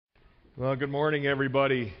Well, good morning,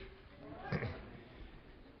 everybody.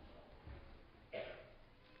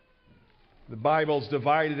 The Bible's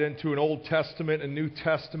divided into an Old Testament and New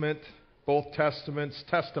Testament. Both Testaments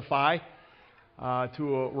testify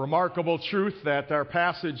to a remarkable truth that our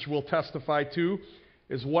passage will testify to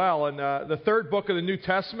as well. And the third book of the New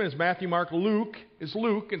Testament is Matthew, Mark, Luke.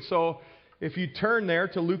 And so if you turn there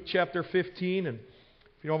to Luke chapter 15, and if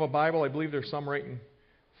you don't have a Bible, I believe there's some right in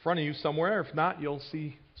front of you somewhere. If not, you'll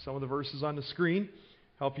see some of the verses on the screen,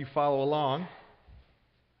 help you follow along.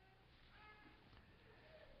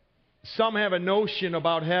 Some have a notion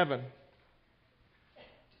about heaven,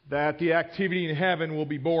 that the activity in heaven will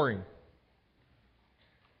be boring.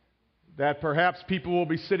 That perhaps people will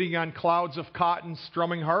be sitting on clouds of cotton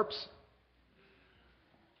strumming harps.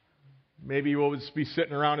 Maybe we'll just be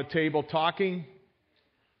sitting around a table talking.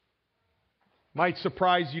 Might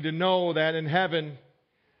surprise you to know that in heaven,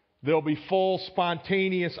 there'll be full,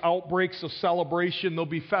 spontaneous outbreaks of celebration. There'll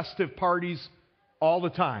be festive parties all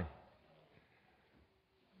the time.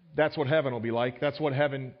 That's what heaven will be like. That's what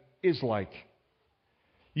heaven is like.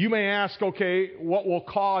 You may ask, okay, what will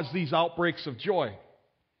cause these outbreaks of joy?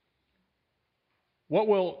 What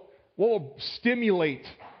will stimulate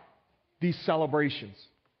these celebrations?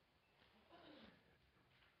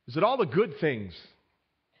 Is it all the good things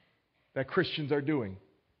that Christians are doing?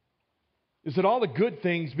 Is it all the good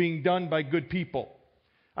things being done by good people?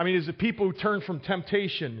 I mean, is it people who turn from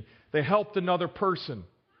temptation, they helped another person?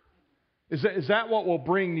 Is that what will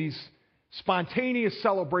bring these spontaneous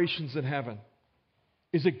celebrations in heaven?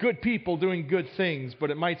 Is it good people doing good things? But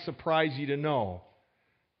it might surprise you to know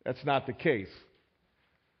that's not the case.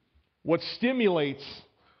 What stimulates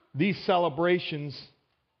these celebrations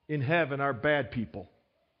in heaven are bad people.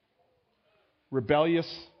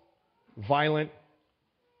 Rebellious, violent,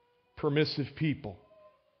 permissive people.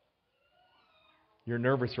 You're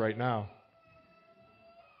nervous right now.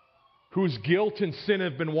 Whose guilt and sin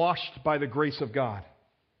have been washed by the grace of God.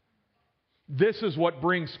 This is what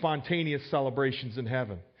brings spontaneous celebrations in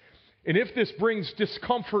heaven. And if this brings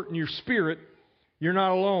discomfort in your spirit, you're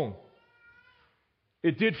not alone.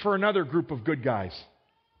 It did for another group of good guys.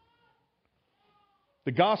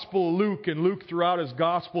 The Gospel of Luke, and Luke throughout his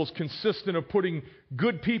Gospel, is consistent of putting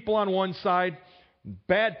good people on one side,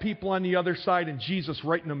 bad people on the other side, and Jesus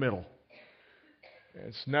right in the middle.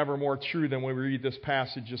 It's never more true than when we read this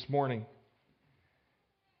passage this morning.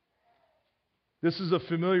 This is a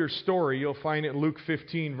familiar story. You'll find it in Luke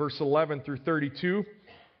 15, verse 11 through 32.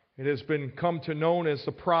 It has been come to known as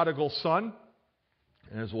the prodigal son.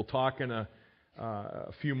 And as we'll talk in a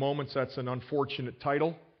few moments, that's an unfortunate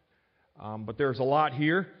title. But there's a lot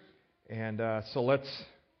here. And so let's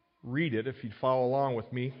read it if you'd follow along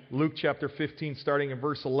with me. Luke chapter 15, starting in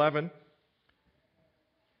verse 11.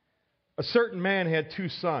 A certain man had 2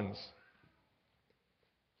 sons.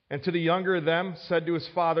 And to the younger of them said to his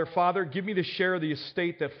father, Father, give me the share of the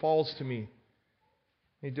estate that falls to me.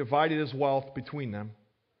 And he divided his wealth between them.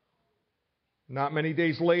 Not many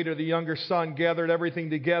days later, the younger son gathered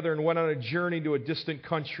everything together and went on a journey to a distant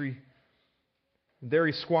country. And there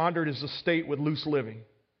he squandered his estate with loose living.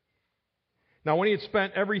 Now when he had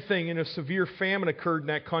spent everything, and a severe famine occurred in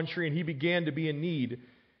that country, and he began to be in need.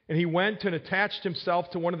 And he went and attached himself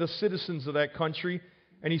to one of the citizens of that country,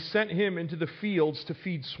 and he sent him into the fields to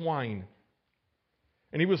feed swine.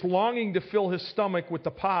 And he was longing to fill his stomach with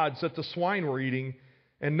the pods that the swine were eating,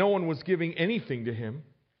 and no one was giving anything to him.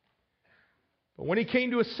 But when he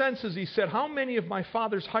came to his senses, he said, How many of my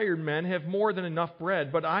father's hired men have more than enough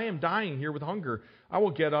bread, but I am dying here with hunger? I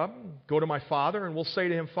will get up, go to my father, and will say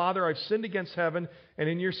to him, Father, I've sinned against heaven and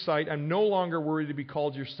in your sight. I'm no longer worthy to be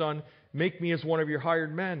called your son. Make me as one of your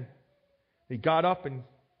hired men. He got up and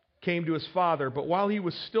came to his father, but while he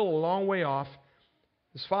was still a long way off,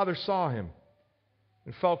 his father saw him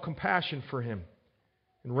and felt compassion for him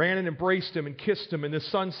and ran and embraced him and kissed him. And the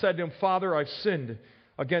son said to him, Father, I've sinned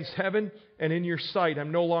against heaven and in your sight.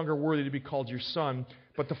 I'm no longer worthy to be called your son.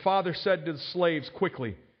 But the father said to the slaves,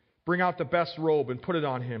 Quickly, bring out the best robe and put it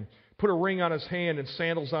on him. Put a ring on his hand and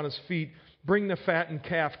sandals on his feet. Bring the fattened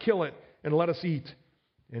calf, kill it, and let us eat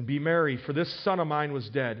and be merry. For this son of mine was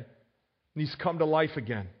dead, and he's come to life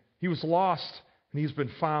again. He was lost, and he's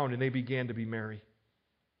been found, and they began to be merry.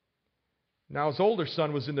 Now his older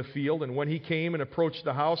son was in the field, and when he came and approached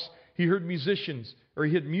the house, he heard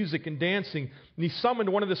he heard music and dancing. And he summoned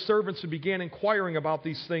one of the servants and began inquiring about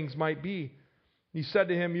these things might be. He said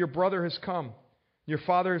to him, Your brother has come. Your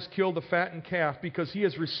father has killed the fattened calf because he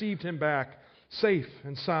has received him back safe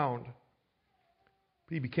and sound.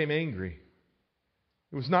 But he became angry.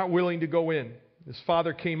 He was not willing to go in. His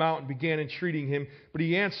father came out and began entreating him, but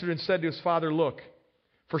he answered and said to his father, Look,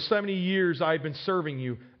 For 70 years I've been serving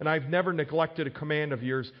you, and I've never neglected a command of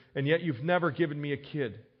yours, and yet you've never given me a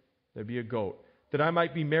kid, that'd be a goat, that I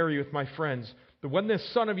might be merry with my friends. But when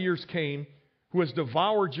this son of yours came, who has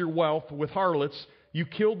devoured your wealth with harlots, you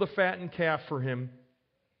killed the fattened calf for him.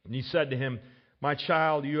 And you said to him, my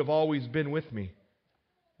child, you have always been with me,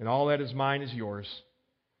 and all that is mine is yours.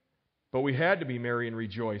 But we had to be merry and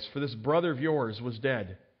rejoice, for this brother of yours was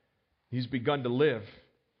dead. He's begun to live.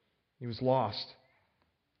 He was lost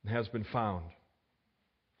and has been found.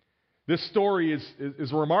 This story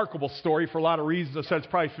is a remarkable story for a lot of reasons. I said it's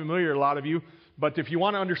probably familiar to a lot of you, but if you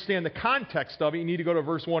want to understand the context of it, you need to go to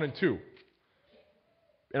verse 1 and 2.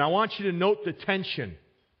 And I want you to note the tension.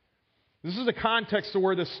 This is the context of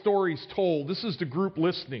where this story is told. This is the group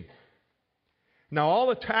listening. Now all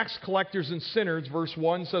the tax collectors and sinners, verse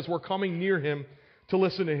 1 says, were coming near him to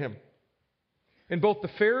listen to him. And both the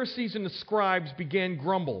Pharisees and the scribes began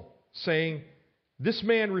grumble, saying, this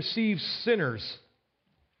man receives sinners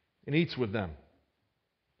and eats with them.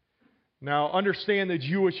 Now understand the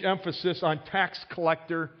Jewish emphasis on tax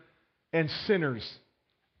collector and sinners.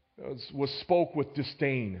 Was spoke with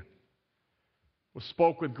disdain. Was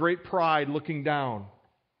spoke with great pride, looking down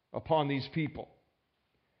upon these people.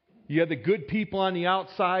 You had the good people on the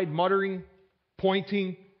outside muttering,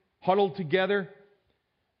 pointing, huddled together.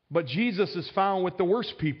 But Jesus is found with the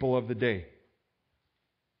worst people of the day.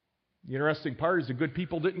 The interesting part is the good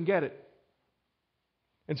people didn't get it.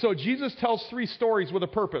 And so Jesus tells 3 stories with a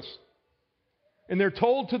purpose. And they're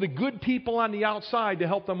told to the good people on the outside to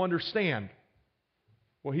help them understand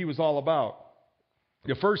what he was all about.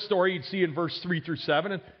 The first story you'd see in verse 3 through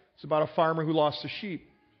 7. It's about a farmer who lost a sheep.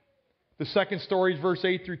 The second story is verse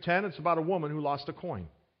 8 through 10. It's about a woman who lost a coin.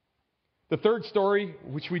 The third story,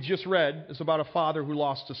 which we just read, is about a father who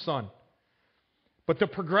lost a son. But the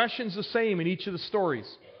progression's the same in each of the stories.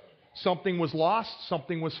 Something was lost,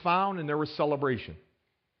 something was found, and there was celebration.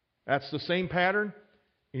 That's the same pattern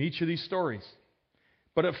in each of these stories.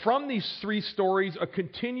 But from these 3 stories, a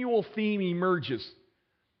continual theme emerges.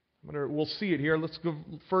 We'll see it here. Let's go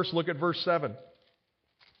first look at verse 7.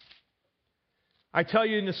 I tell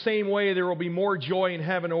you, in the same way, there will be more joy in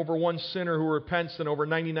heaven over one sinner who repents than over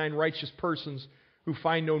 99 righteous persons who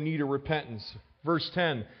find no need of repentance. Verse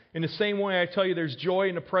 10. In the same way, I tell you, there's joy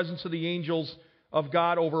in the presence of the angels of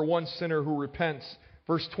God over one sinner who repents.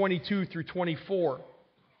 Verse 22 through 24.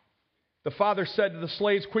 The father said to the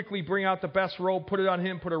slaves, quickly bring out the best robe, put it on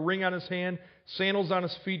him, put a ring on his hand, sandals on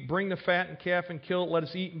his feet, bring the fattened calf and kill it. Let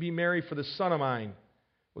us eat and be merry, for the son of mine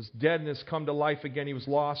was dead and has come to life again. He was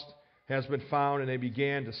lost, has been found, and they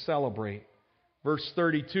began to celebrate. Verse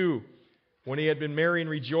 32, when he had been merry and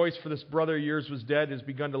rejoiced, for this brother of yours was dead, has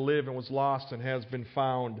begun to live, and was lost, and has been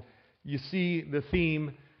found. You see the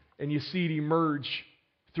theme, and you see it emerge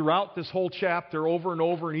throughout this whole chapter, over and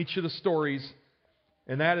over in each of the stories,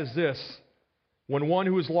 and that is this. When one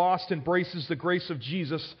who is lost embraces the grace of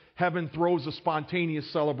Jesus, heaven throws a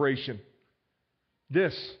spontaneous celebration.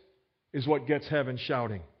 This is what gets heaven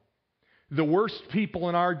shouting. The worst people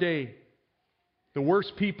in our day, the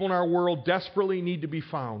worst people in our world desperately need to be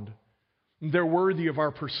found. They're worthy of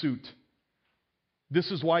our pursuit.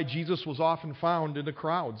 This is why Jesus was often found in the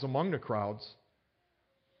crowds, among the crowds.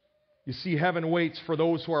 You see, heaven waits for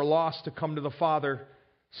those who are lost to come to the Father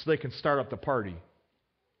so they can start up the party.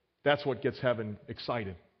 That's what gets heaven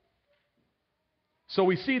excited. So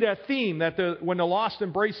we see that theme, that when the lost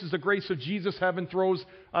embraces the grace of Jesus, heaven throws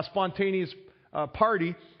a spontaneous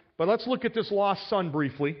party. But let's look at this lost son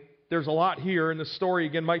briefly. There's a lot here, and the story,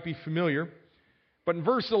 again, might be familiar. But in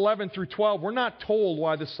verse 11 through 12, we're not told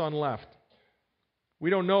why the son left.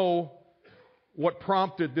 We don't know what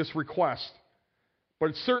prompted this request.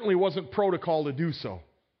 But it certainly wasn't protocol to do so.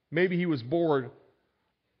 Maybe he was bored.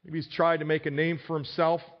 Maybe he's tried to make a name for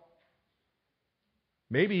himself.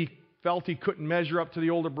 Maybe he felt he couldn't measure up to the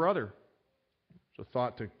older brother. It's a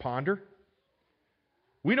thought to ponder.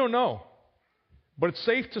 We don't know. But it's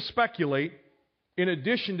safe to speculate, in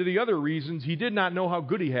addition to the other reasons, he did not know how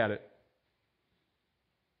good he had it.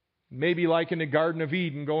 Maybe like in the Garden of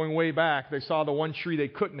Eden, going way back, they saw the one tree they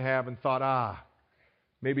couldn't have and thought,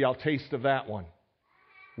 maybe I'll taste of that one.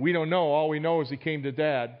 We don't know. All we know is he came to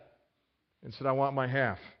Dad and said, I want my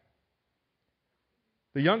half.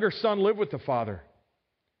 The younger son lived with the father.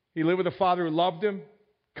 He lived with a father who loved him,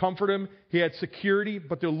 comforted him. He had security,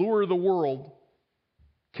 but the allure of the world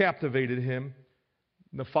captivated him.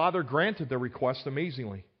 And the father granted the request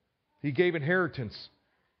amazingly. He gave inheritance,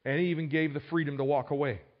 and he even gave the freedom to walk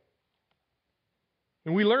away.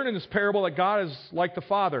 And we learn in this parable that God is like the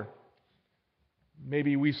father.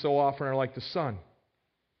 Maybe we so often are like the son.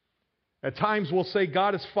 At times we'll say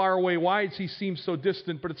God is far away. Why does He seem so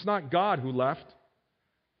distant? But it's not God who left.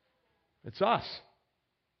 It's us.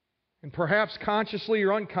 And perhaps consciously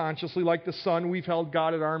or unconsciously, like the Son, we've held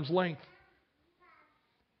God at arm's length.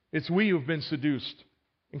 It's we who've been seduced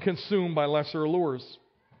and consumed by lesser allures.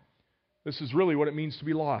 This is really what it means to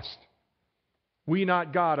be lost. We,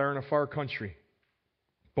 not God, are in a far country.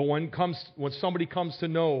 But when somebody comes to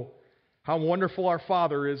know how wonderful our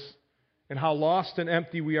Father is and how lost and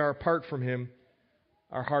empty we are apart from Him,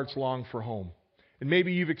 our hearts long for home. And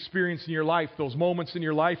maybe you've experienced in your life those moments in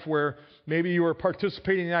your life where maybe you were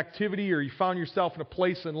participating in activity or you found yourself in a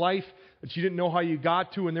place in life that you didn't know how you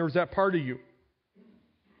got to, and there was that part of you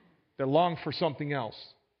that longed for something else.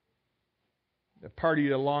 That part of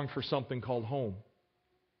you that longed for something called home.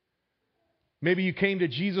 Maybe you came to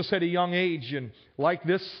Jesus at a young age, and like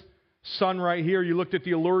this son right here, you looked at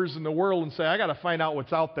the allures in the world and say, I got to find out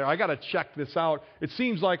what's out there. I got to check this out. It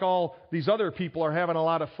seems like all these other people are having a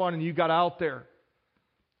lot of fun, and you got out there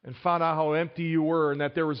and found out how empty you were, and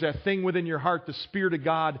that there was that thing within your heart, the Spirit of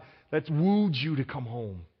God, that wooed you to come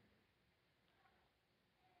home.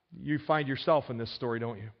 You find yourself in this story,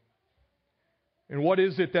 don't you? And what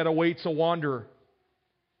is it that awaits a wanderer?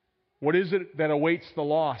 What is it that awaits the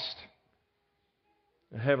lost?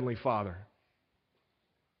 The Heavenly Father.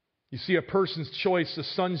 You see, a person's choice, a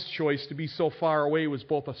son's choice to be so far away was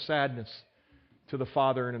both a sadness to the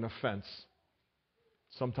Father and an offense.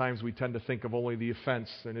 Sometimes we tend to think of only the offense,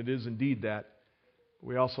 and it is indeed that.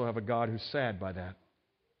 We also have a God who's sad by that.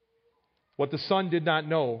 What the Son did not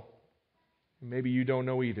know, and maybe you don't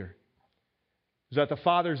know either, is that the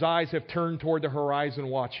Father's eyes have turned toward the horizon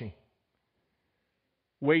watching,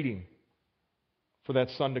 waiting for that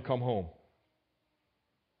Son to come home.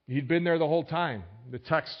 He'd been there the whole time. The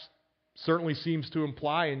text certainly seems to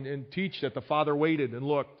imply and teach that the Father waited and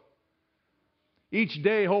looked. Each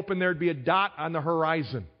day hoping there'd be a dot on the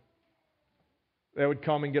horizon that would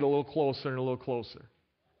come and get a little closer and a little closer.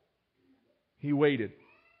 He waited.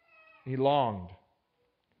 He longed,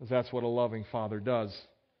 because that's what a loving Father does.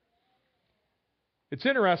 It's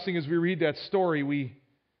interesting as we read that story, we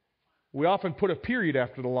often put a period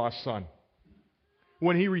after the lost son.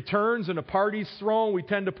 When he returns and a party's thrown, we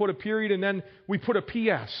tend to put a period and then we put a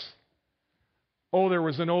P.S. Oh, there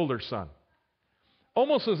was an older son.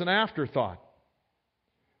 Almost as an afterthought.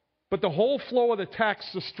 But the whole flow of the text,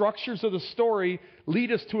 the structures of the story,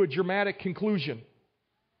 lead us to a dramatic conclusion.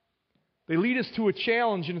 They lead us to a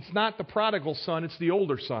challenge, and it's not the prodigal son, it's the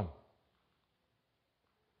older son.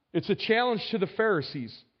 It's a challenge to the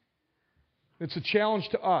Pharisees. It's a challenge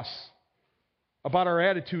to us about our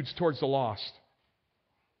attitudes towards the lost.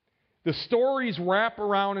 The stories wrap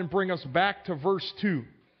around and bring us back to verse 2,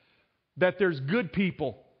 that there's good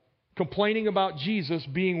people complaining about Jesus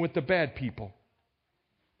being with the bad people.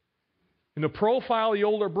 In the profile of the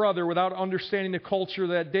older brother, without understanding the culture of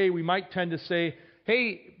that day, we might tend to say,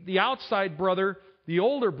 hey, the outside brother, the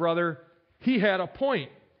older brother, he had a point.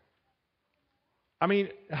 I mean,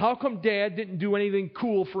 how come Dad didn't do anything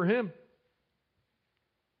cool for him?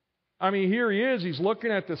 I mean, here he is. He's looking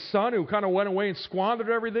at the son who kind of went away and squandered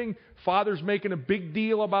everything. Father's making a big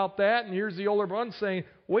deal about that. And here's the older brother saying,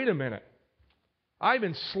 wait a minute. I've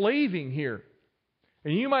been slaving here.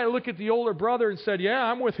 And you might look at the older brother and said, yeah,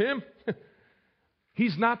 I'm with him.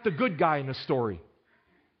 He's not the good guy in the story.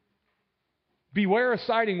 Beware of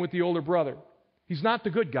siding with the older brother. He's not the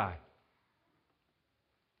good guy.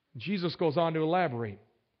 Jesus goes on to elaborate.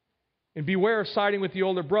 And beware of siding with the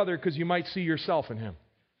older brother because you might see yourself in him.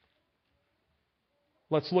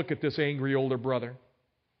 Let's look at this angry older brother.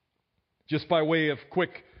 Just by way of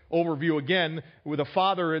quick overview again, with the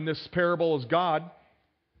father in this parable is God.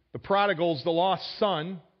 The prodigal's the lost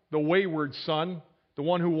son, the wayward son, the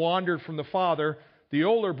one who wandered from the father. The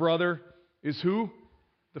older brother is who?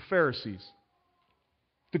 The Pharisees.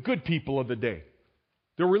 The good people of the day.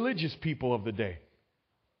 The religious people of the day.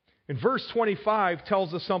 And verse 25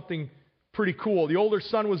 tells us something pretty cool. The older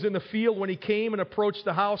son was in the field when he came and approached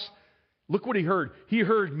the house. Look what he heard. He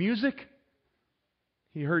heard music.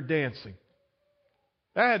 He heard dancing.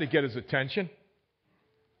 That had to get his attention.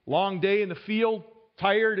 Long day in the field,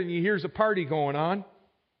 tired, and he hears a party going on.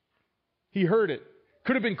 He heard it.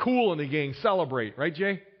 Could have been cool in the gang. Celebrate. Right,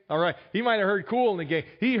 Jay? All right. He might have heard cool in the gang.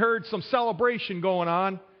 He heard some celebration going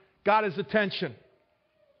on. Got his attention.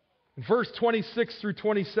 In verse 26 through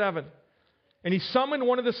 27, and he summoned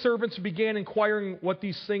one of the servants and began inquiring what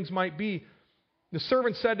these things might be. The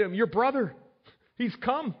servant said to him, your brother, he's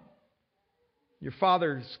come. Your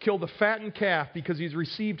father's killed a fattened calf because he's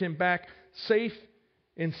received him back safe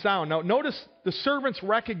and sound. Now notice the servants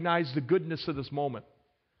recognize the goodness of this moment.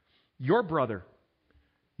 Your brother,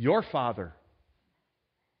 your father.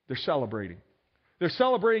 They're celebrating. They're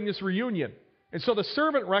celebrating this reunion. And so the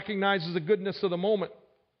servant recognizes the goodness of the moment.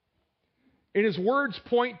 And his words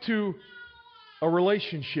point to a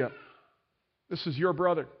relationship. This is your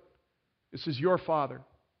brother. This is your father.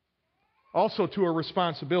 Also to a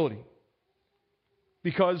responsibility.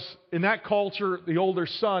 Because in that culture, the older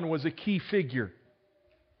son was a key figure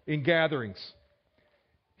in gatherings.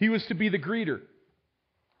 He was to be the greeter.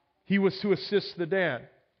 He was to assist the dad.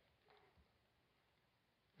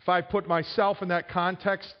 If I put myself in that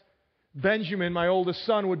context, Benjamin, my oldest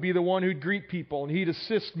son, would be the one who'd greet people and he'd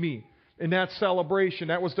assist me in that celebration.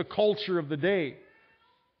 That was the culture of the day.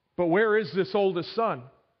 But where is this oldest son?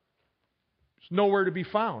 There's nowhere to be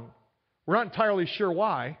found. We're not entirely sure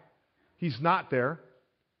why. He's not there,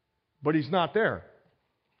 but he's not there.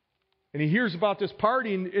 And he hears about this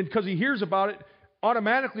party, and because he hears about it,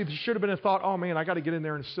 automatically there should have been a thought, oh man, I got to get in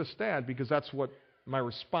there and assist Dad because that's what my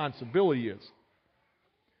responsibility is.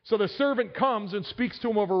 So the servant comes and speaks to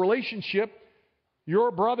him of a relationship,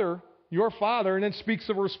 your brother, your father, and then speaks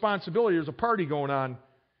of a responsibility. There's a party going on.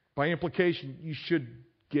 By implication, you should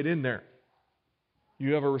get in there.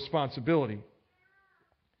 You have a responsibility.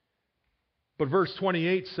 But verse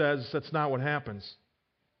 28 says that's not what happens.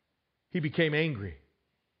 He became angry.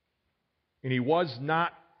 And he was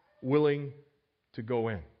not willing to go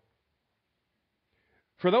in.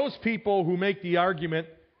 For those people who make the argument,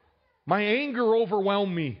 my anger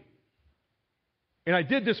overwhelmed me. And I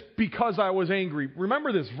did this because I was angry.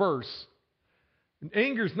 Remember this verse.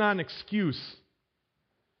 Anger is not an excuse.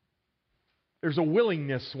 There's a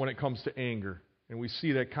willingness when it comes to anger. And we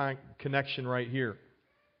see that connection right here.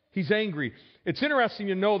 He's angry. It's interesting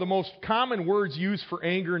to know the most common words used for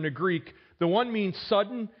anger in the Greek. The one means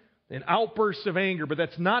sudden, an outburst of anger, but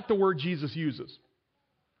that's not the word Jesus uses.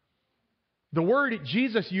 The word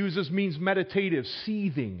Jesus uses means meditative,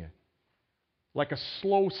 seething, like a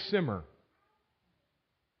slow simmer.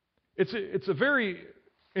 It's a very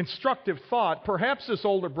instructive thought. Perhaps this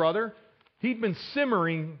older brother, he'd been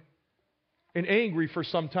simmering and angry for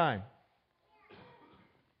some time.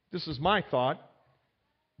 This is my thought.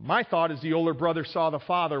 My thought is the older brother saw the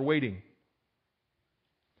father waiting.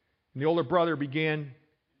 And the older brother began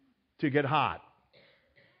to get hot.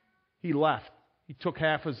 He left. He took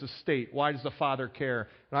half his estate. Why does the father care?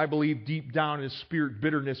 And I believe deep down in his spirit,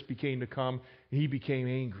 bitterness began to come, and he became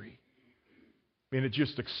angry. And it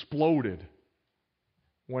just exploded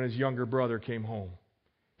when his younger brother came home.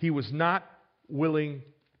 He was not willing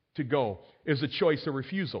to go. It was a choice of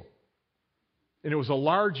refusal. And it was a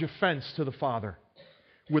large offense to the father.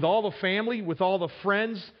 With all the family, with all the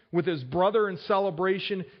friends, with his brother in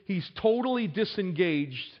celebration, he's totally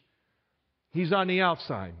disengaged. He's on the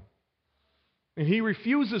outside. And he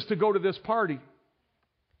refuses to go to this party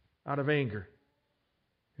out of anger.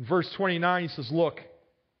 In verse 29, he says, look,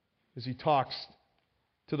 as he talks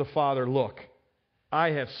to the father, look,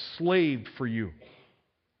 I have slaved for you.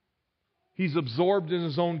 He's absorbed in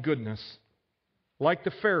his own goodness, like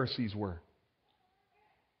the Pharisees were.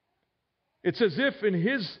 It's as if in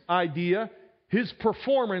his idea, his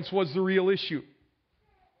performance was the real issue.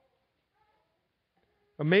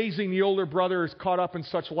 Amazing, the older brother is caught up in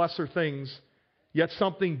such lesser things, yet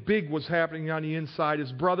something big was happening on the inside.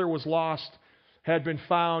 His brother was lost, had been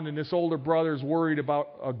found, and this older brother is worried about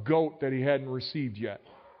a goat that he hadn't received yet.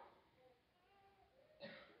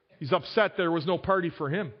 He's upset there was no party for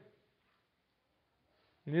him.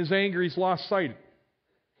 In his anger, he's lost sight.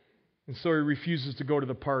 And so he refuses to go to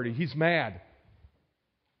the party. He's mad.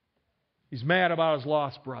 He's mad about his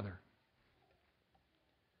lost brother.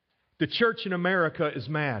 The church in America is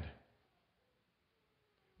mad.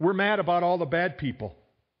 We're mad about all the bad people.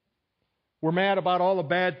 We're mad about all the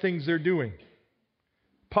bad things they're doing.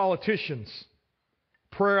 Politicians,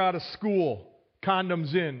 prayer out of school,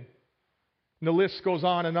 condoms in. And the list goes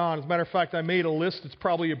on and on. As a matter of fact, I made a list. It's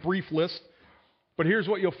probably a brief list. But here's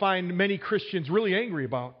what you'll find many Christians really angry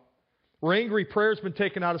about. We're angry prayer's been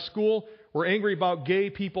taken out of school. We're angry about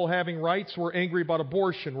gay people having rights. We're angry about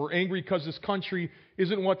abortion. We're angry because this country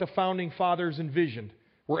isn't what the founding fathers envisioned.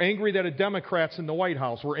 We're angry that a Democrat's in the White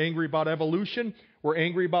House. We're angry about evolution. We're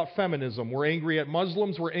angry about feminism. We're angry at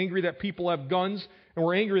Muslims. We're angry that people have guns. And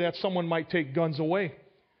we're angry that someone might take guns away.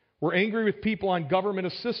 We're angry with people on government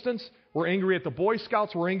assistance. We're angry at the Boy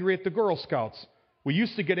Scouts. We're angry at the Girl Scouts. We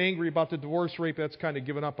used to get angry about the divorce rate. That's kind of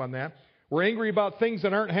given up on that. We're angry about things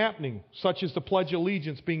that aren't happening, such as the Pledge of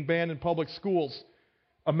Allegiance being banned in public schools.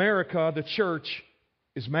 America, the church,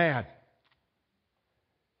 is mad.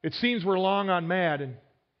 It seems we're long on mad and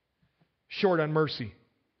short on mercy.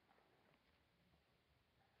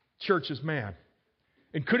 Church is mad.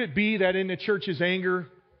 And could it be that in the church's anger,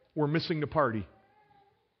 we're missing the party.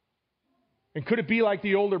 And could it be like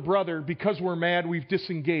the older brother, because we're mad, we've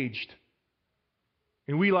disengaged?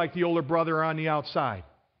 And we, like the older brother, are on the outside.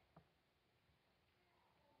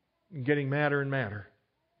 And getting madder and madder.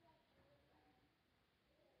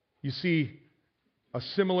 You see a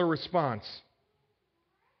similar response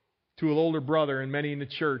to an older brother and many in the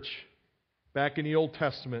church. Back in the Old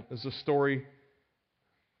Testament is a story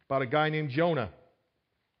about a guy named Jonah.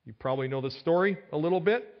 You probably know the story a little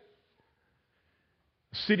bit.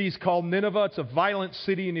 The city is called Nineveh. It's a violent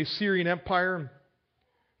city in the Assyrian Empire.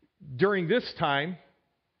 During this time,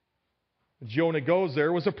 Jonah goes there.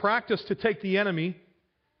 It was a practice to take the enemy,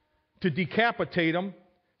 to decapitate them,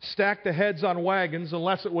 stack the heads on wagons,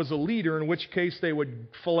 unless it was a leader, in which case they would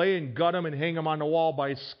fillet and gut him and hang him on the wall by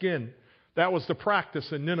his skin. That was the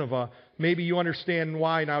practice in Nineveh. Maybe you understand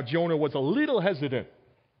why now Jonah was a little hesitant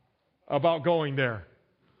about going there.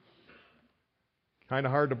 Kind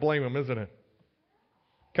of hard to blame him, isn't it?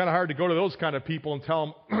 Kind of hard to go to those kind of people and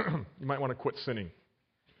tell them, you might want to quit sinning.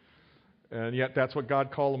 And yet that's what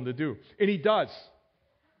God called him to do. And he does.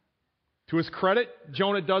 To his credit,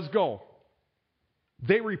 Jonah does go.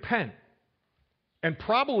 They repent. And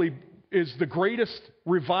probably is the greatest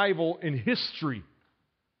revival in history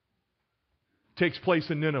takes place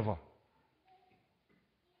in Nineveh.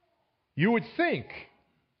 You would think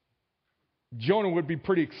Jonah would be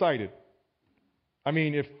pretty excited. I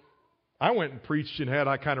mean, if I went and preached and had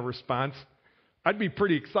that kind of response, I'd be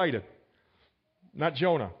pretty excited. Not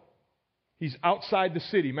Jonah. He's outside the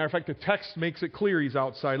city. Matter of fact, the text makes it clear he's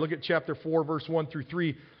outside. Look at chapter 4, verse 1 through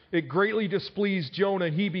 3. It greatly displeased Jonah,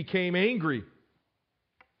 and he became angry.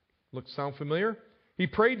 Sound familiar? He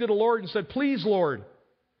prayed to the Lord and said, "Please, Lord,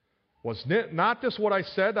 was not this what I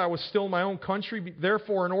said? I was still in my own country.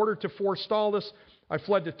 Therefore, in order to forestall this, I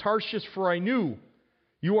fled to Tarshish, for I knew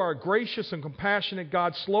you are a gracious and compassionate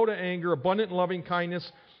God, slow to anger, abundant in loving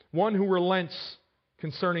kindness, one who relents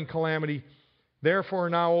concerning calamity. Therefore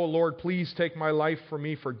now, O Lord, please take my life from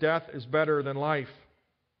me, for death is better than life."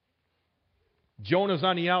 Jonah's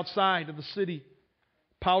on the outside of the city,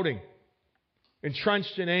 pouting,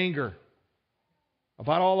 entrenched in anger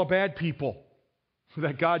about all the bad people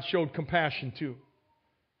that God showed compassion to.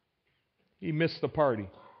 He missed the party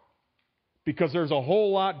because there's a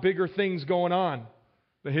whole lot bigger things going on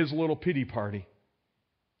than his little pity party.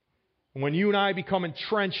 And when you and I become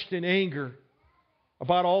entrenched in anger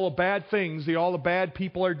about all the bad things all the bad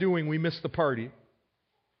people are doing, we miss the party.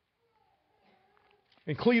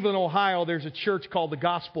 In Cleveland, Ohio, there's a church called the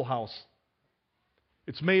Gospel House.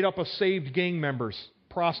 It's made up of saved gang members,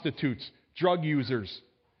 prostitutes, drug users.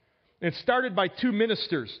 And it started by two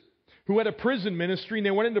ministers who had a prison ministry, and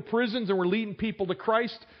they went into prisons and were leading people to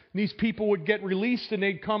Christ. And these people would get released and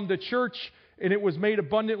they'd come to church, and it was made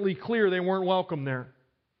abundantly clear they weren't welcome there.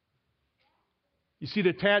 You see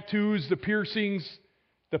the tattoos, the piercings,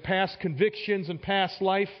 the past convictions and past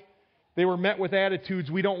life, they were met with attitudes,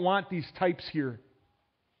 "We don't want these types here."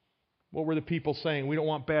 What were the people saying? "We don't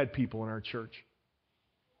want bad people in our church."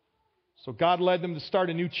 So God led them to start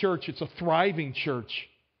a new church. It's a thriving church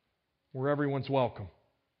where everyone's welcome.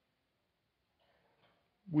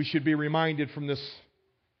 We should be reminded from this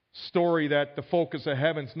story that the focus of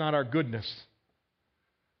heaven's not our goodness,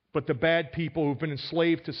 but the bad people who've been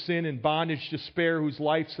enslaved to sin and bondage, despair, whose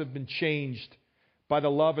lives have been changed by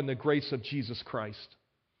the love and the grace of Jesus Christ.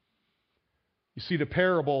 You see, the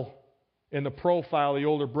parable and the profile of the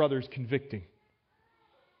older brother is convicting.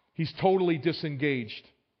 He's totally disengaged.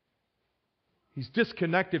 He's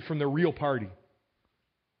disconnected from the real party.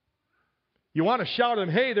 You want to shout at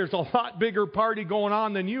him, "Hey, there's a lot bigger party going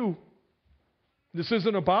on than you. This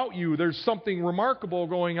isn't about you. There's something remarkable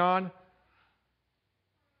going on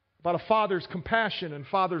about a father's compassion and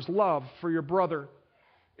father's love for your brother.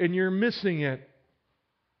 And you're missing it.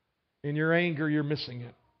 In your anger, you're missing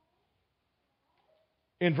it."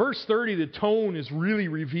 In verse 30, the tone is really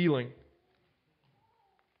revealing.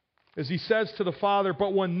 As he says to the father,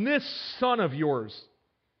 "But when this son of yours,"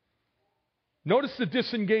 notice the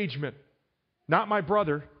disengagement, not my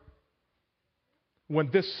brother,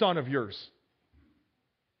 when this son of yours,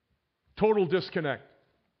 total disconnect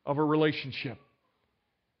of a relationship.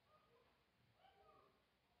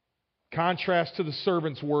 Contrast to the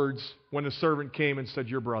servant's words when the servant came and said,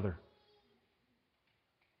 "Your brother."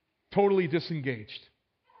 Totally disengaged.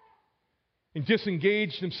 And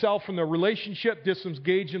disengaged himself from the relationship,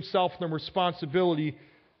 disengaged himself from the responsibility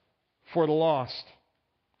for the lost.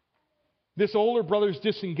 This older brother's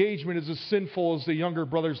disengagement is as sinful as the younger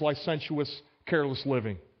brother's licentious, careless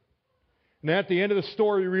living. And at the end of the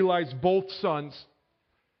story, we realize both sons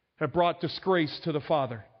have brought disgrace to the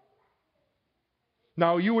father.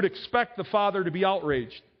 Now, you would expect the father to be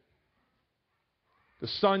outraged.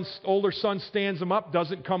 The older son stands him up,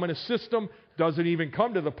 doesn't come and assist him, doesn't even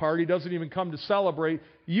come to the party, doesn't even come to celebrate.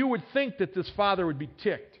 You would think that this father would be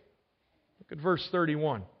ticked. Look at verse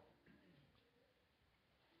 31.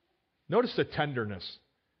 Notice the tenderness.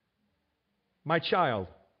 My child,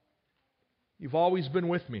 you've always been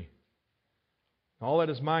with me. All that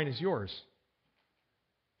is mine is yours.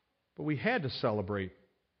 But we had to celebrate.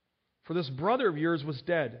 For this brother of yours was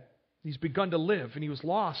dead. He's begun to live, and he was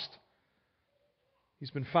lost. He's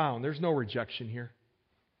been found. There's no rejection here.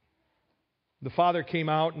 The father came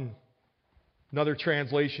out, and another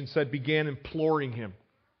translation said began imploring him.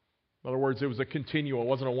 In other words, it was a continual. It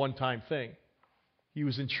wasn't a one-time thing. He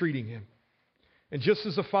was entreating him. And just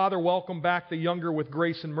as the father welcomed back the younger with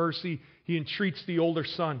grace and mercy, he entreats the older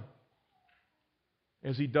son,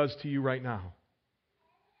 as he does to you right now.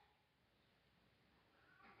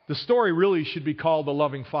 The story really should be called The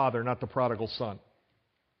Loving Father, not The Prodigal Son.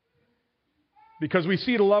 Because we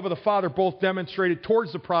see the love of the father both demonstrated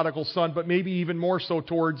towards the prodigal son, but maybe even more so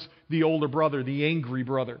towards the older brother, the angry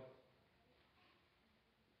brother.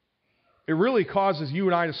 It really causes you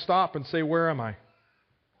and I to stop and say, where am I?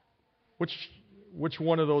 Which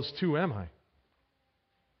one of those two am I?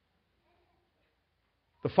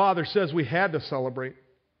 The father says we had to celebrate.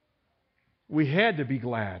 We had to be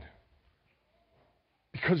glad.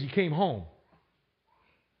 Because he came home.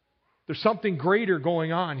 There's something greater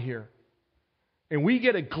going on here. And we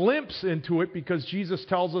get a glimpse into it because Jesus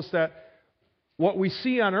tells us that what we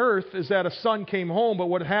see on earth is that a son came home, but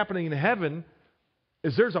what's happening in heaven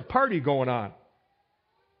is there's a party going on.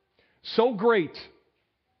 So great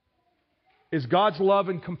is God's love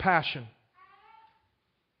and compassion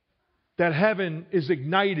that heaven is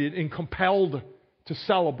ignited and compelled to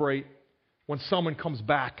celebrate when someone comes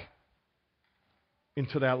back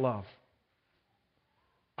into that love.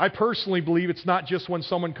 I personally believe it's not just when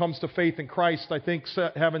someone comes to faith in Christ. I think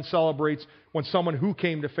heaven celebrates when someone who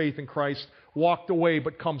came to faith in Christ walked away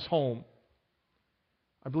but comes home.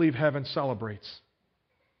 I believe heaven celebrates.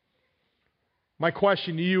 My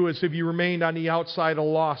question to you is, have you remained on the outside of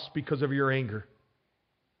loss because of your anger?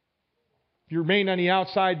 Have you remained on the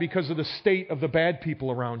outside because of the state of the bad people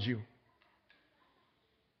around you?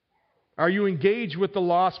 Are you engaged with the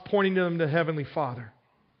lost, pointing them to Heavenly Father?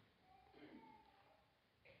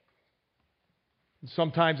 And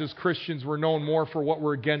sometimes as Christians, we're known more for what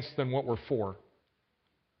we're against than what we're for.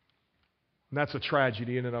 And that's a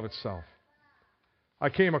tragedy in and of itself. I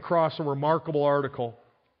came across a remarkable article.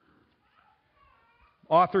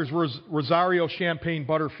 Author's Rosario Champagne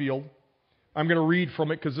Butterfield. I'm going to read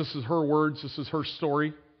from it because this is her words, this is her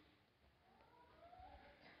story.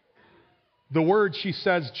 The words, she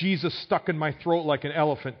says, Jesus stuck in my throat like an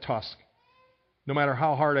elephant tusk. No matter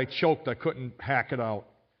how hard I choked, I couldn't hack it out.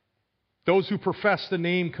 Those who professed the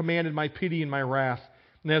name commanded my pity and my wrath.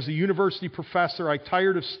 And as a university professor, I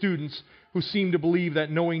tired of students who seemed to believe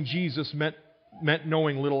that knowing Jesus meant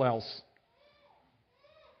knowing little else.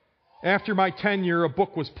 After my tenure, a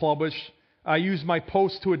book was published. I used my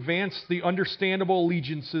post to advance the understandable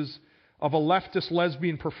allegiances of a leftist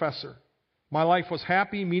lesbian professor. My life was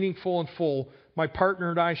happy, meaningful, and full. My partner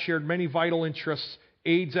and I shared many vital interests: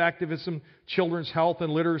 AIDS activism, children's health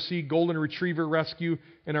and literacy, golden retriever rescue,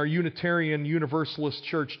 and our Unitarian Universalist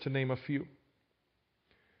church, to name a few.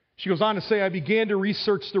 She goes on to say, I began to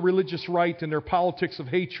research the religious right and their politics of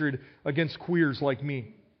hatred against queers like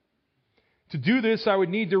me. To do this, I would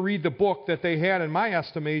need to read the book that they had, in my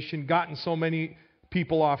estimation, gotten so many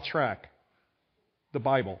people off track, the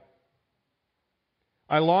Bible.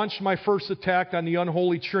 I launched my first attack on the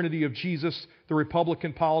unholy trinity of Jesus, the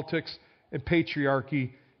Republican politics, and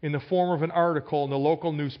patriarchy in the form of an article in the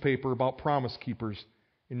local newspaper about Promise Keepers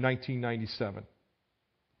in 1997.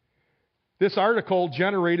 This article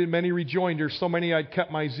generated many rejoinders, so many I'd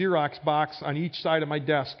kept my Xerox box on each side of my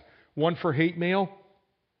desk, one for hate mail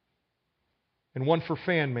and one for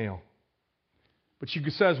fan mail. But she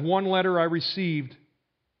says, one letter I received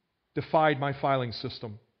defied my filing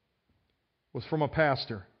system. It was from a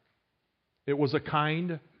pastor. It was a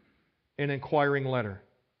kind and inquiring letter.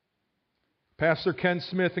 Pastor Ken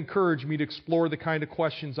Smith encouraged me to explore the kind of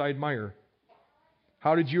questions I admire.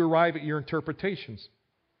 How did you arrive at your interpretations?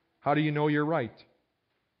 How do you know you're right?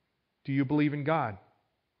 Do you believe in God?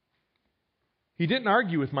 He didn't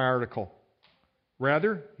argue with my article.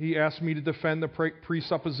 Rather, he asked me to defend the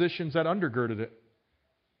presuppositions that undergirded it.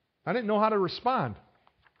 I didn't know how to respond,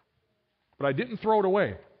 but I didn't throw it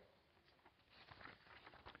away.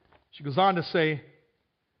 She goes on to say,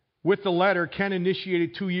 with the letter, Ken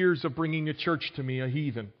initiated 2 years of bringing a church to me, a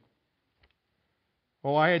heathen.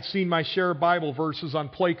 Oh, I had seen my share of Bible verses on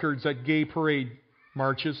placards at gay parade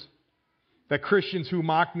marches. That Christians who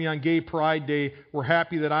mocked me on Gay Pride Day were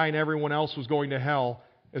happy that I and everyone else was going to hell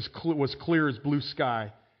was clear as blue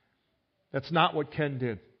sky. That's not what Ken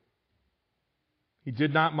did. He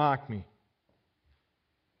did not mock me.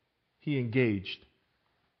 He engaged.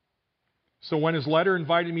 So when his letter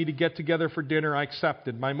invited me to get together for dinner, I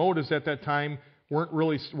accepted. My motives at that time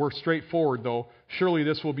were straightforward, though. Surely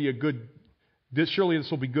this will be good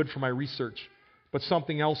for my research. But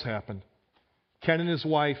something else happened. Ken and his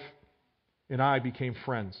wife and I became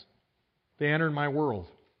friends. They entered my world.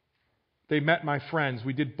 They met my friends.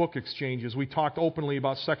 We did book exchanges. We talked openly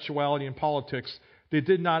about sexuality and politics. They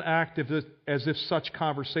did not act as if such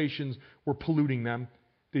conversations were polluting them.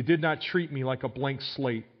 They did not treat me like a blank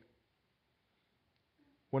slate.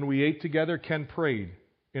 When we ate together, Ken prayed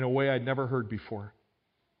in a way I'd never heard before.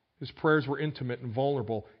 His prayers were intimate and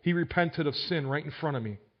vulnerable. He repented of sin right in front of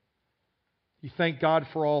me. He thanked God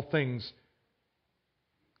for all things.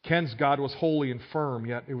 Ken's God was holy and firm,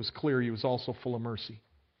 yet it was clear he was also full of mercy.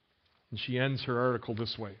 And she ends her article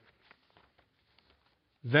this way.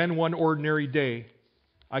 Then one ordinary day,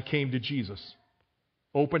 I came to Jesus,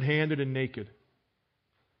 open-handed and naked.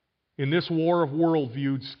 In this war of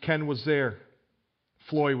worldviews, Ken was there.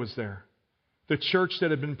 Floyd was there. The church that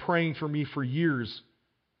had been praying for me for years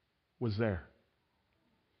was there.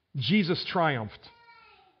 Jesus triumphed,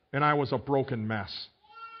 and I was a broken mess.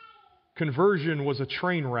 Conversion was a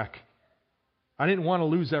train wreck. I didn't want to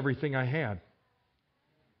lose everything I had.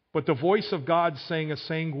 But the voice of God sang a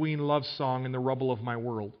sanguine love song in the rubble of my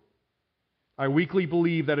world. I weakly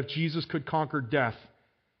believed that if Jesus could conquer death,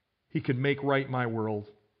 He could make right my world.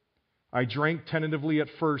 I drank tentatively at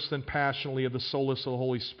first, then passionately of the solace of the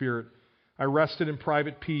Holy Spirit. I rested in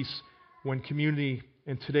private peace when community,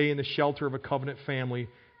 and today in the shelter of a covenant family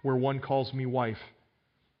where one calls me wife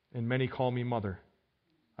and many call me mother.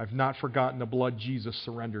 I've not forgotten the blood Jesus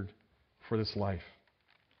surrendered for this life.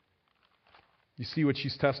 You see what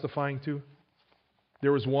she's testifying to?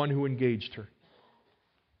 There was one who engaged her,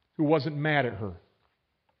 who wasn't mad at her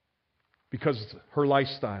because of her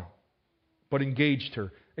lifestyle, but engaged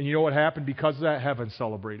her. And you know what happened? Because of that, heaven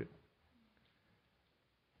celebrated.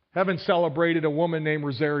 Heaven celebrated a woman named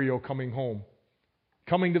Rosario coming home,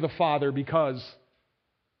 coming to the Father because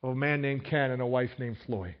of a man named Ken and a wife named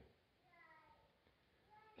Floyd.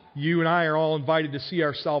 You and I are all invited to see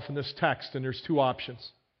ourselves in this text, and there's two options.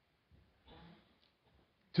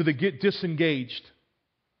 To the get disengaged,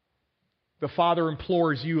 the Father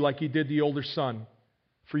implores you, like He did the older son,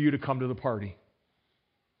 for you to come to the party.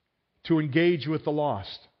 To engage with the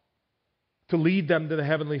lost. To lead them to the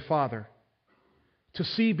Heavenly Father. To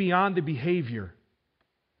see beyond the behavior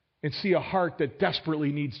and see a heart that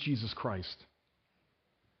desperately needs Jesus Christ.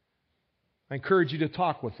 I encourage you to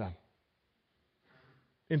talk with them.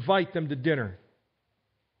 Invite them to dinner,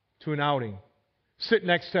 to an outing. Sit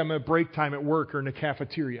next to them at break time at work or in the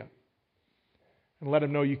cafeteria and let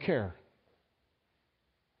them know you care.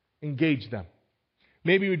 Engage them.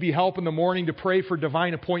 Maybe it would be help in the morning to pray for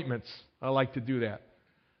divine appointments. I like to do that.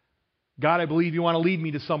 God, I believe you want to lead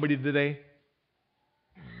me to somebody today.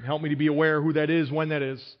 Help me to be aware who that is, when that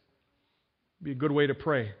is. Be a good way to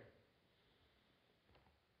pray.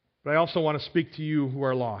 But I also want to speak to you who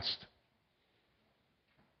are lost.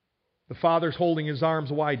 The Father's holding His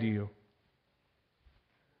arms wide to you.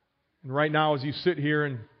 And right now, as you sit here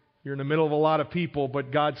and you're in the middle of a lot of people,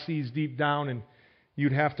 but God sees deep down, and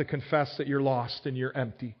you'd have to confess that you're lost and you're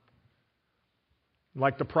empty.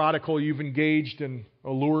 Like the prodigal, you've engaged in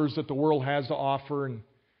allures that the world has to offer, and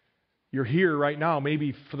you're here right now,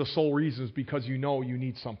 maybe for the sole reasons because you know you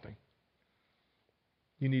need something.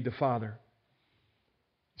 You need the Father.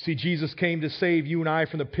 See, Jesus came to save you and I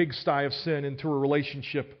from the pigsty of sin into a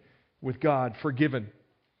relationship with God, forgiven,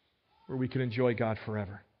 where we can enjoy God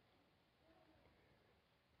forever.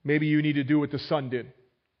 Maybe you need to do what the son did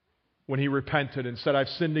when he repented and said, I've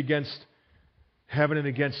sinned against heaven and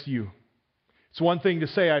against you. It's one thing to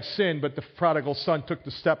say I've sinned, but the prodigal son took the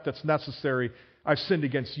step that's necessary. I've sinned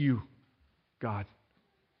against you, God.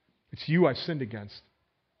 It's you I've sinned against.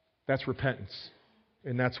 That's repentance.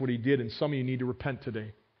 And that's what he did. And some of you need to repent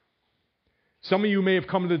today. Some of you may have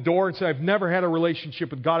come to the door and said, I've never had a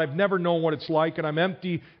relationship with God. I've never known what it's like, and I'm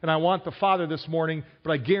empty, and I want the Father this morning.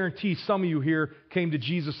 But I guarantee some of you here came to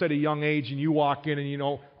Jesus at a young age, and you walk in and you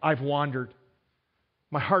know, I've wandered.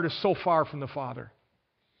 My heart is so far from the Father.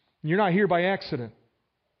 And you're not here by accident.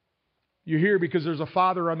 You're here because there's a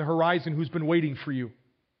Father on the horizon who's been waiting for you.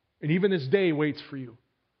 And even this day waits for you.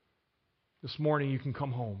 This morning you can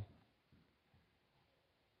come home.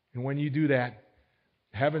 And when you do that,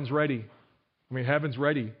 heaven's ready I mean, heaven's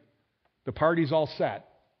ready. The party's all set.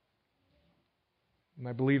 And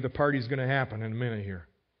I believe the party's going to happen in a minute here.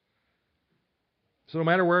 So no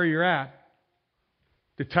matter where you're at,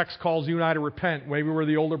 the text calls you and I to repent. Maybe we're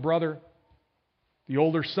the older brother, the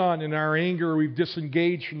older son. In our anger, we've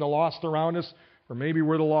disengaged from the lost around us, or maybe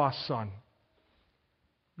we're the lost son.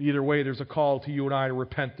 Either way, there's a call to you and I to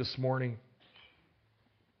repent this morning.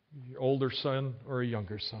 Your older son or a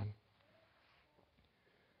younger son.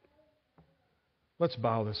 Let's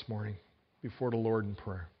bow this morning before the Lord in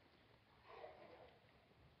prayer.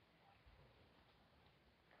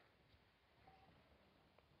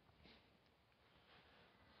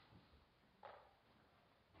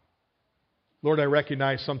 Lord, I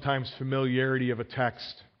recognize sometimes familiarity of a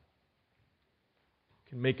text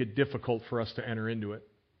can make it difficult for us to enter into it.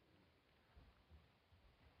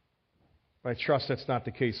 But I trust that's not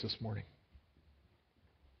the case this morning.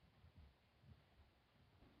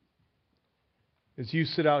 As you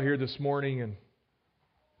sit out here this morning and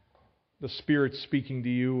the Spirit's speaking to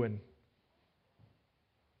you and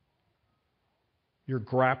you're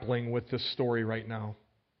grappling with this story right now,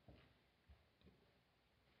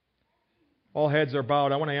 all heads are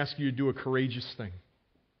bowed. I want to ask you to do a courageous thing.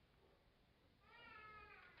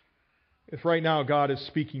 If right now God is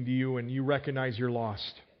speaking to you and you recognize you're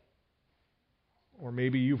lost, or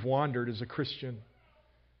maybe you've wandered as a Christian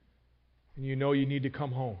and you know you need to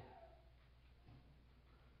come home,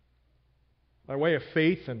 by way of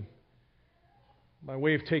faith and by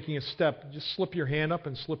way of taking a step, just slip your hand up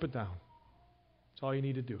and slip it down. That's all you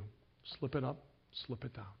need to do. Slip it up, slip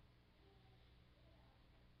it down.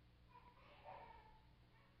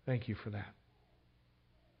 Thank you for that.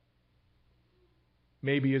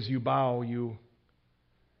 Maybe as you bow, you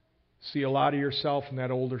see a lot of yourself in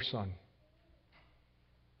that older son.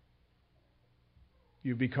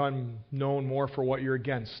 You've become known more for what you're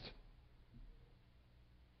against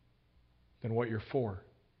than what you're for.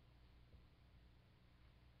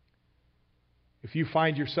 If you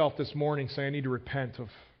find yourself this morning saying, I need to repent of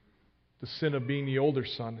the sin of being the older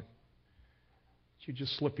son, you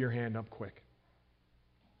just slip your hand up quick.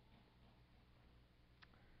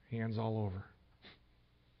 Hands all over.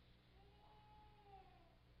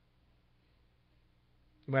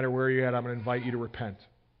 No matter where you're at, I'm going to invite you to repent.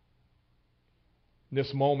 In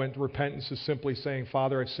this moment, repentance is simply saying,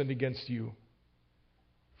 Father, I've sinned against you.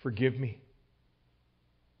 Forgive me.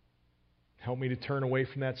 Help me to turn away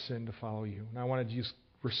from that sin to follow you. And I want to just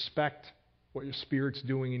respect what your Spirit's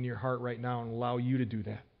doing in your heart right now and allow you to do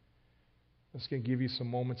that. I'm just going to give you some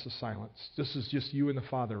moments of silence. This is just you and the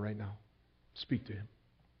Father right now. Speak to Him.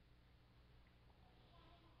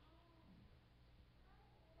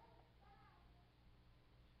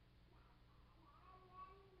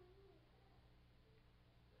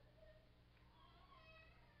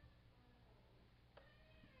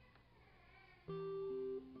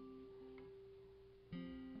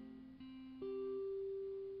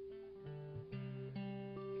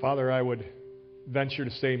 Father, I would venture to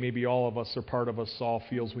say maybe all of us or part of us all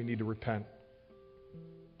feels we need to repent.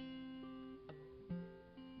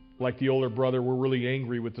 Like the older brother, we're really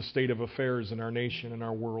angry with the state of affairs in our nation and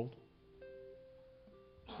our world.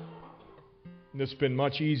 And it's been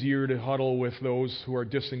much easier to huddle with those who are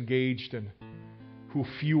disengaged and who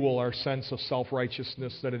fuel our sense of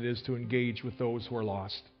self-righteousness than it is to engage with those who are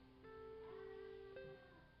lost.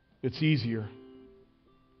 It's easier.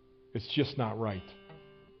 It's just not right.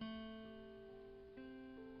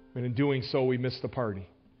 And in doing so, we miss the party.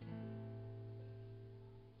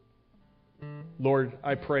 Lord,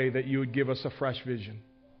 I pray that you would give us a fresh vision,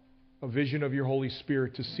 a vision of your Holy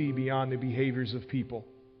Spirit to see beyond the behaviors of people,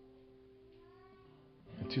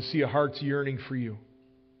 and to see a heart's yearning for you.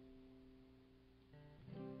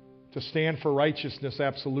 To stand for righteousness,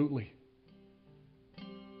 absolutely.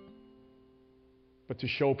 But to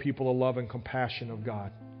show people the love and compassion of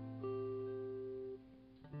God.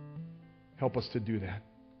 Help us to do that.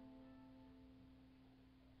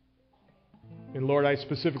 And Lord, I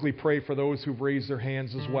specifically pray for those who've raised their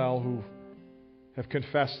hands as well, who have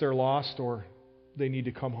confessed they're lost or they need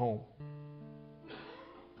to come home.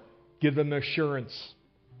 Give them the assurance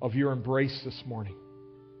of your embrace this morning.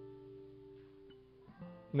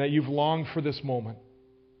 And that you've longed for this moment.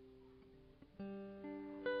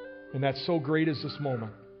 And that so great is this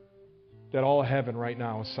moment that all of heaven right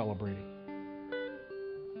now is celebrating.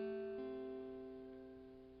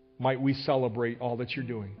 Might we celebrate all that you're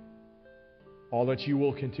doing. All that you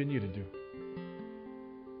will continue to do.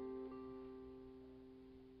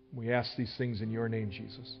 We ask these things in your name,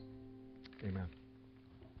 Jesus. Amen.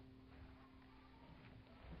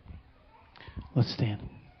 Let's stand.